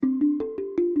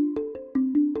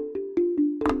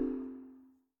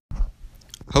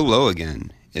Hello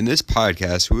again. In this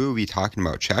podcast, we will be talking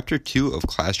about Chapter 2 of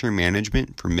Classroom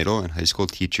Management for Middle and High School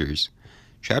Teachers.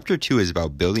 Chapter 2 is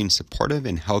about building supportive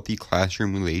and healthy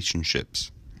classroom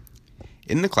relationships.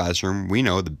 In the classroom, we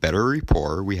know the better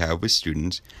rapport we have with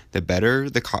students, the better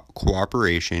the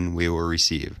cooperation we will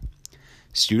receive.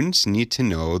 Students need to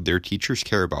know their teachers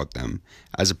care about them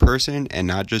as a person and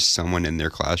not just someone in their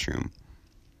classroom.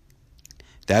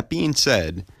 That being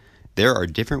said, there are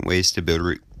different ways to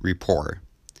build rapport.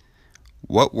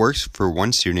 What works for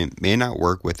one student may not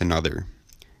work with another.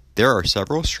 There are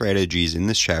several strategies in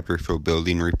this chapter for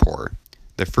building rapport.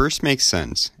 The first makes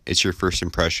sense. It's your first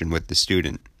impression with the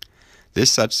student.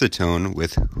 This sets the tone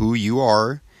with who you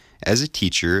are as a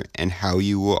teacher and how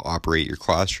you will operate your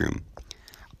classroom.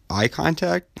 Eye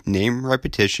contact, name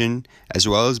repetition, as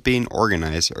well as being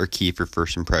organized are key for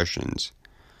first impressions.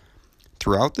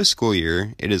 Throughout the school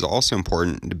year, it is also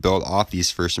important to build off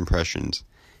these first impressions.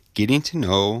 Getting to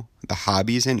know the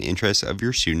hobbies and interests of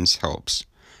your students helps.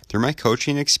 Through my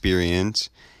coaching experience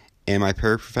and my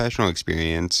paraprofessional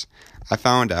experience, I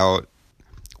found out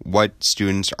what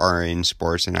students are in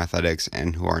sports and athletics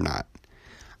and who are not.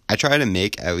 I try to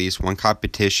make at least one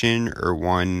competition or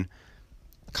one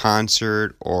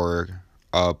concert or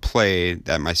a play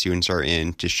that my students are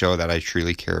in to show that I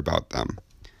truly care about them.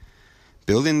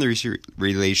 Building these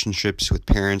relationships with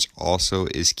parents also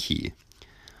is key.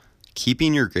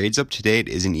 Keeping your grades up to date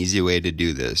is an easy way to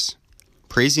do this.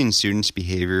 Praising students'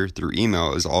 behavior through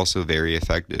email is also very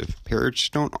effective. Parents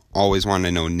don't always want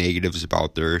to know negatives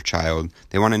about their child.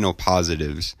 They want to know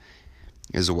positives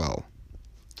as well.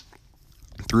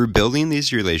 Through building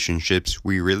these relationships,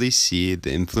 we really see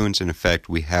the influence and effect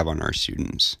we have on our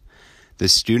students. The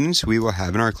students we will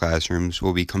have in our classrooms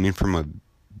will be coming from a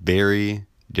very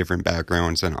different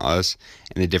backgrounds than us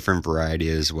and a different variety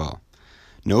as well.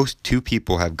 No two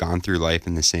people have gone through life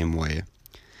in the same way.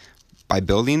 By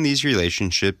building these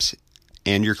relationships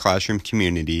and your classroom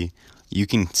community, you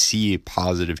can see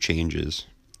positive changes.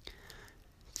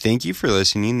 Thank you for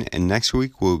listening, and next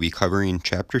week we'll be covering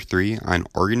Chapter 3 on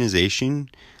organization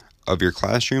of your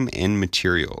classroom and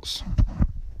materials.